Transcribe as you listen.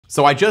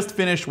So I just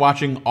finished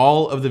watching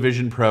all of the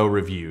Vision Pro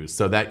reviews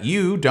so that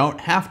you don't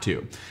have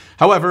to.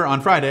 However, on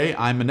Friday,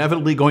 I'm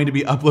inevitably going to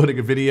be uploading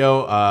a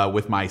video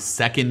with my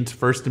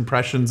first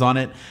impressions on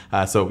it.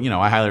 So,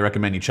 I highly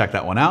recommend you check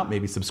that one out.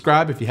 Maybe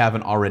subscribe if you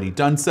haven't already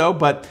done so.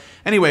 But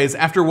anyways,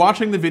 after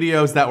watching the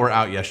videos that were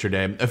out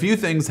yesterday, a few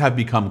things have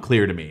become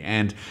clear to me.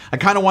 And I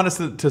kind of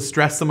wanted to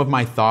stress some of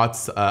my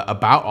thoughts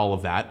about all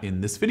of that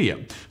in this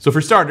video. So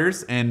for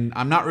starters, and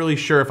I'm not really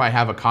sure if I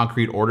have a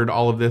concrete order to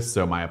all of this,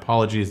 so my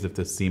apologies if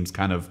this seems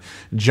kind of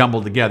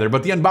jumbled together,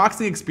 but the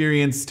unboxing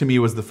experience to me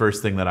was the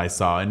first thing that I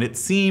saw, and it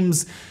seems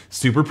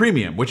super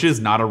premium, which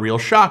is not a real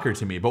shocker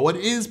to me. But what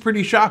is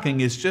pretty shocking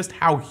is just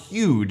how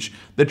huge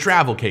the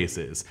travel case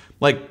is.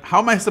 Like, how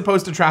am I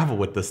supposed to travel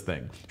with this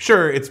thing?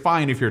 Sure, it's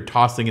fine if you're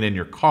tossing it in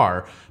your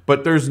car,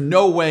 but there's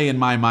no way in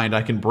my mind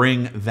I can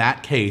bring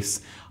that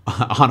case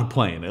on a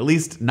plane, at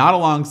least not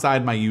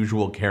alongside my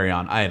usual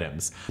carry-on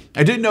items.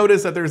 I did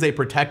notice that there's a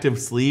protective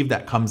sleeve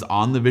that comes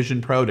on the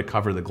Vision Pro to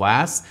cover the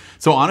glass.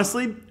 So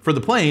honestly, for the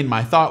plane,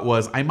 my thought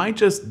was I might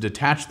just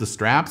detach the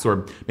straps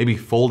or maybe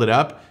fold it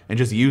up and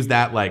just use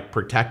that like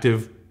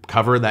protective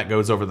cover that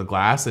goes over the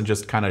glass and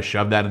just kind of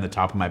shove that in the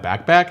top of my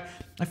backpack.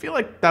 I feel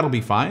like that'll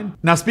be fine.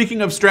 Now,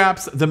 speaking of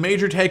straps, the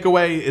major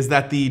takeaway is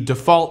that the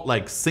default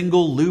like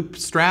single loop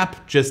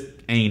strap just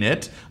ain't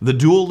it. The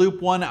dual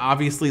loop one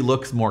obviously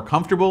looks more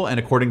comfortable, and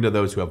according to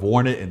those who have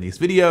worn it in these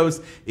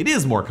videos, it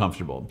is more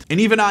comfortable. And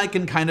even I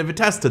can kind of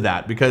attest to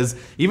that, because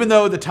even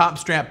though the top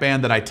strap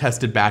band that I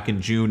tested back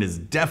in June is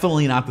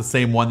definitely not the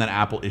same one that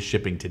Apple is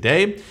shipping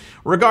today,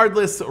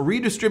 regardless,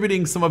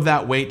 redistributing some of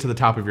that weight to the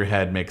top of your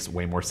head makes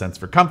way more sense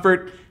for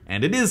comfort,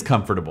 and it is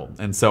comfortable.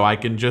 And so I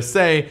can just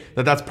say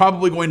that that's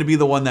probably going to be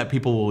the one that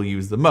people will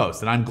use the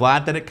most. And I'm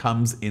glad that it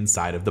comes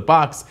inside of the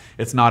box.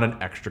 It's not an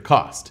extra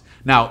cost.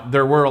 Now,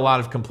 there were a lot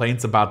of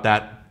complaints about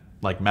that,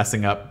 like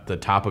messing up the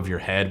top of your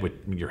head with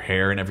your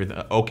hair and everything.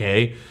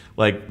 Okay,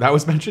 like that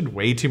was mentioned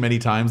way too many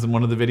times in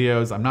one of the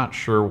videos. I'm not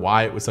sure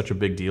why it was such a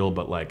big deal,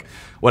 but like,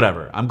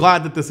 whatever. I'm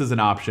glad that this is an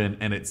option,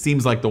 and it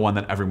seems like the one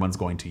that everyone's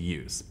going to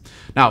use.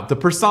 Now, the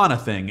persona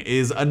thing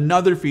is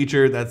another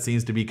feature that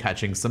seems to be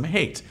catching some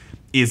hate.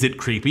 Is it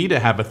creepy to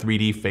have a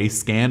 3D face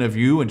scan of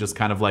you and just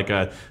kind of like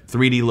a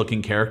 3D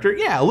looking character?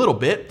 Yeah, a little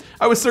bit.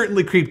 I was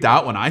certainly creeped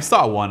out when I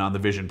saw one on the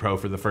Vision Pro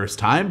for the first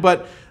time,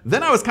 but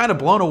then I was kind of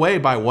blown away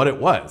by what it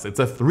was. It's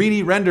a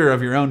 3D render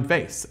of your own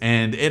face,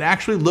 and it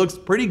actually looks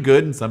pretty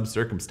good in some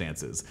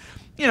circumstances.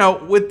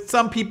 With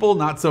some people,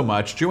 not so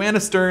much. Joanna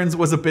Stearns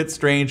was a bit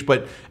strange,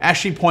 but as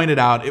she pointed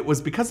out, it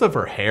was because of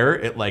her hair.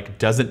 It like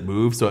doesn't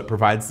move, so it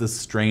provides this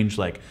strange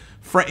like,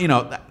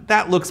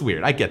 that looks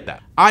weird. I get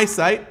that.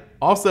 EyeSight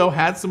also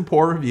had some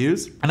poor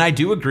reviews, and I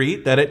do agree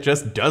that it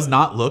just does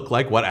not look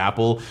like what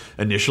Apple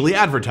initially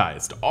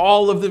advertised.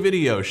 All of the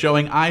videos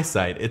showing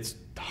EyeSight, it's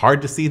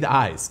hard to see the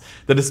eyes.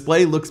 The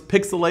display looks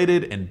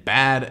pixelated and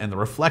bad, and the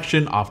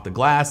reflection off the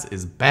glass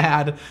is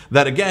bad.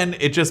 That again,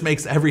 it just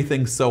makes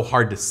everything so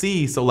hard to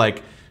see. So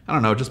like, I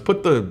don't know, just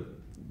put the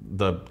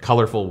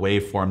colorful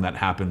waveform that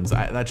happens,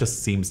 that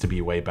just seems to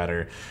be way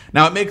better.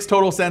 Now, it makes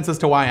total sense as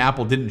to why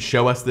Apple didn't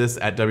show us this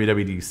at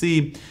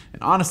WWDC,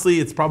 and honestly,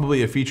 it's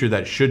probably a feature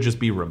that should just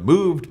be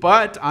removed,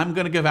 but I'm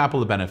gonna give Apple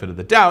the benefit of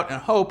the doubt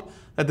and hope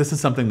that this is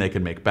something they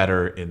can make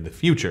better in the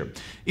future.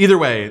 Either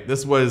way,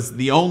 this was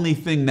the only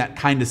thing that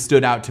kind of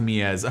stood out to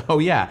me as, oh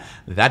yeah,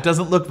 that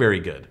doesn't look very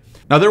good.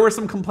 Now, there were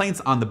some complaints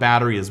on the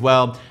battery as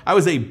well. I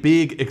was a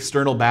big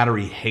external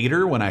battery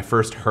hater when I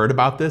first heard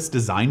about this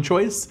design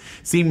choice.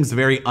 Seems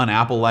very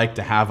un-Apple-like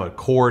to have a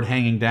cord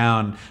hanging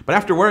down, but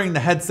after wearing the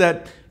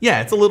headset,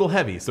 yeah, it's a little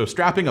heavy, so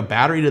strapping a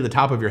battery to the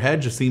top of your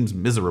head just seems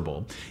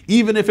miserable.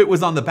 Even if it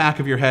was on the back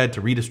of your head to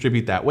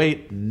redistribute that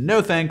weight,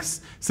 no thanks.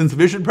 Since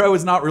Vision Pro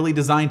is not really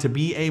designed to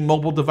be a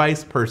mobile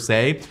device per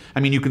se, I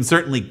mean, you can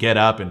certainly get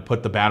up and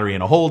put the battery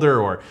in a holder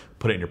or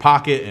put it in your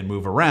pocket and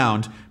move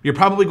around. You're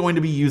probably going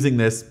to be using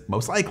this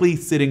most likely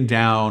sitting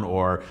down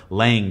or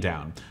laying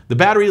down. The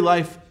battery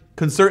life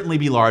can certainly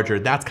be larger.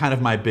 That's kind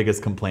of my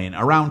biggest complaint.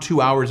 Around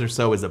 2 hours or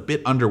so is a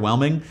bit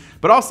underwhelming,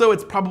 but also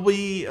it's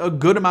probably a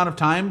good amount of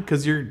time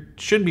because you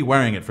shouldn't be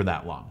wearing it for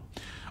that long.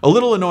 A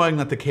little annoying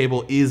that the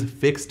cable is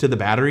fixed to the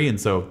battery, and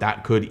so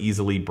that could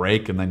easily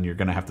break, and then you're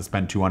gonna have to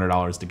spend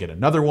 $200 to get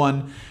another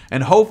one.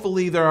 And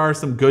hopefully there are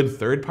some good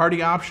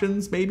third-party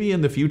options maybe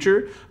in the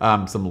future,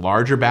 some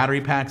larger battery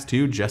packs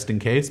too, just in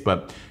case.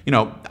 But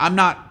I'm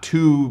not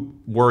too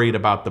worried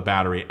about the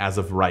battery as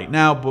of right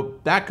now,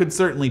 but that could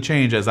certainly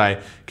change as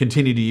I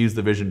continue to use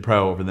the Vision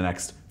Pro over the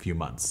next few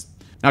months.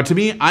 Now, to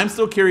me, I'm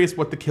still curious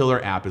what the killer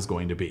app is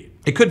going to be.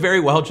 It could very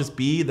well just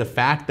be the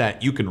fact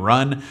that you can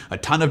run a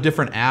ton of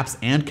different apps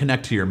and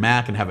connect to your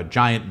Mac and have a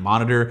giant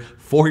monitor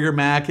for your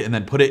Mac and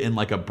then put it in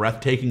like a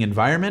breathtaking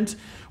environment.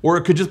 Or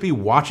it could just be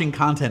watching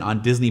content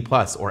on Disney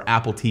Plus or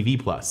Apple TV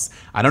Plus.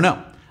 I don't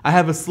know. I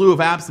have a slew of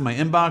apps in my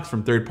inbox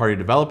from third-party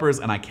developers,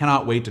 and I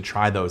cannot wait to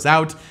try those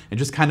out and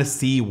just kind of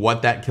see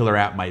what that killer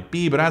app might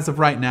be. But as of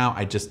right now,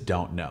 I just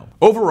don't know.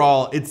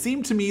 Overall, it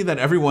seemed to me that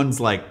everyone's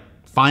like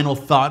final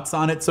thoughts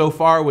on it so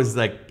far was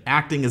like,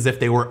 acting as if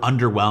they were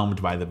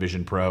underwhelmed by the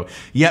Vision Pro.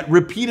 Yet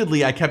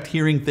repeatedly I kept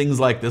hearing things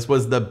like this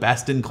was the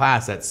best in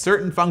class at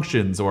certain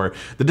functions, or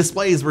the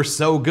displays were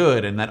so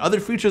good, and that other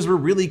features were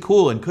really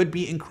cool and could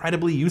be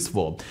incredibly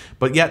useful.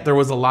 But yet there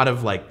was a lot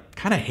of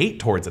kind of hate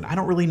towards it. I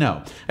don't really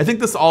know. I think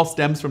this all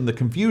stems from the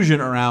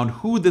confusion around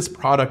who this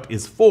product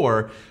is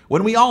for,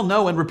 when we all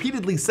know and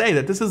repeatedly say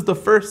that this is the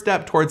first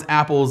step towards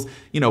Apple's,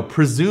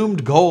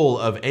 presumed goal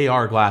of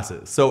AR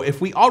glasses. So if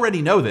we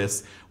already know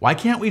this, why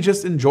can't we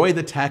just enjoy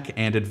the tech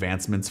and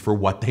advancements for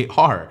what they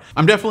are?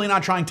 I'm definitely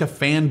not trying to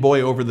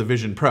fanboy over the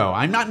Vision Pro.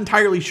 I'm not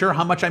entirely sure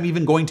how much I'm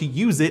even going to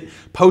use it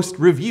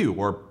post-review,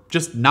 or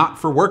just not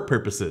for work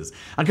purposes.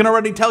 I can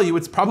already tell you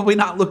it's probably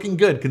not looking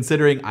good,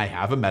 considering I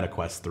have a Meta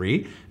Quest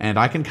 3, and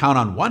I can count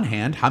on one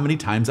hand how many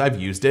times I've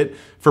used it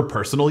for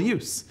personal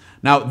use.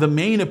 Now, the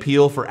main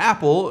appeal for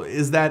Apple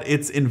is that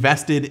it's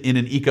invested in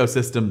an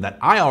ecosystem that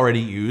I already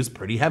use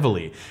pretty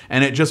heavily,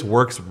 and it just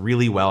works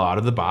really well out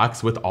of the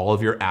box with all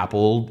of your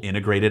Apple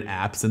integrated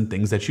apps and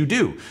things that you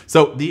do.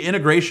 So the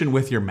integration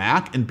with your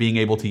Mac and being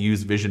able to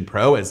use Vision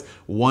Pro as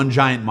one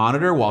giant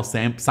monitor while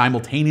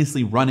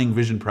simultaneously running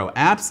Vision Pro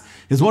apps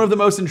is one of the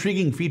most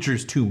intriguing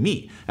features to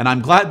me, and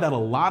I'm glad that a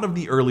lot of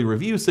the early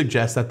reviews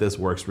suggest that this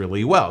works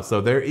really well.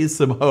 So there is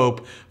some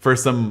hope for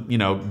some,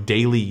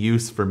 daily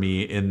use for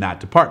me in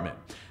that department.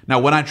 Now,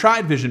 when I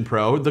tried Vision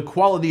Pro, the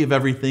quality of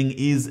everything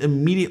is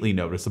immediately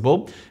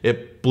noticeable.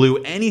 It blew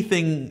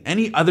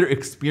any other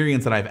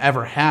experience that I've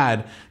ever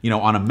had,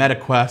 on a Meta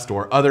Quest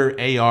or other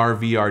AR,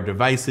 VR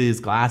devices,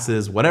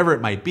 glasses, whatever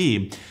it might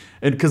be.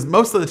 And because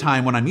most of the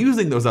time when I'm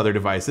using those other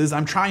devices,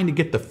 I'm trying to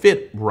get the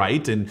fit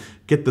right and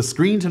get the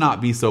screen to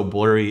not be so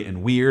blurry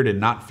and weird and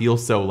not feel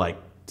so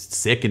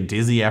sick and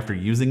dizzy after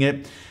using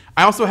it.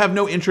 I also have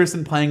no interest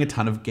in playing a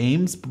ton of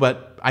games,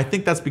 but I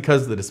think that's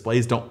because the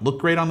displays don't look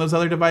great on those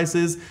other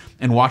devices,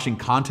 and watching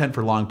content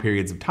for long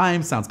periods of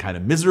time sounds kind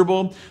of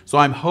miserable, so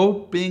I'm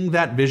hoping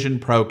that Vision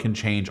Pro can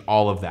change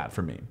all of that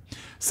for me.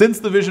 Since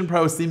the Vision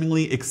Pro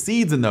seemingly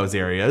exceeds in those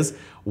areas,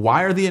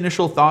 why are the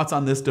initial thoughts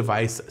on this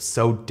device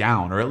so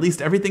down? Or at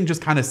least everything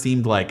just kind of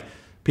seemed like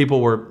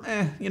people were,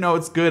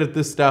 it's good at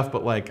this stuff,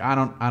 but I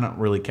don't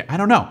really care. I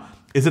don't know.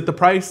 Is it the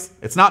price?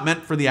 It's not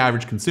meant for the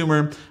average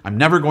consumer. I'm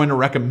never going to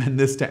recommend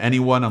this to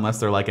anyone unless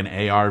they're like an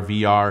AR,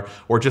 VR,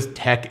 or just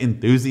tech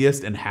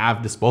enthusiast and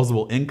have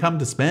disposable income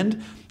to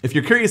spend. If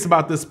you're curious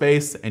about this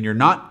space and you're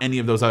not any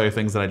of those other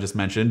things that I just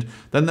mentioned,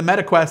 then the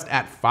Meta Quest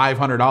at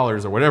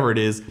 $500 or whatever it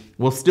is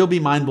will still be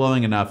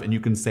mind-blowing enough, and you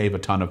can save a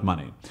ton of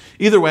money.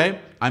 Either way,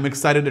 I'm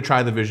excited to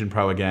try the Vision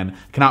Pro again.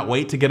 Cannot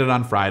wait to get it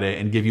on Friday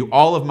and give you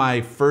all of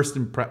my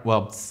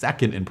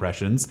second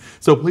impressions.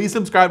 So please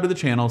subscribe to the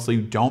channel so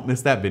you don't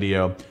miss that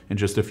video in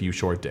just a few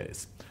short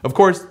days. Of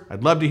course,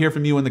 I'd love to hear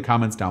from you in the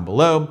comments down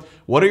below.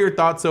 What are your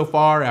thoughts so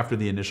far after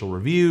the initial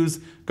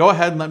reviews? Go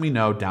ahead and let me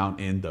know down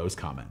in those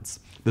comments.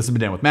 This has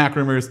been Dan with Mac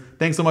Rumors.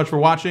 Thanks so much for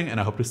watching, and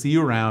I hope to see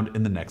you around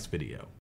in the next video.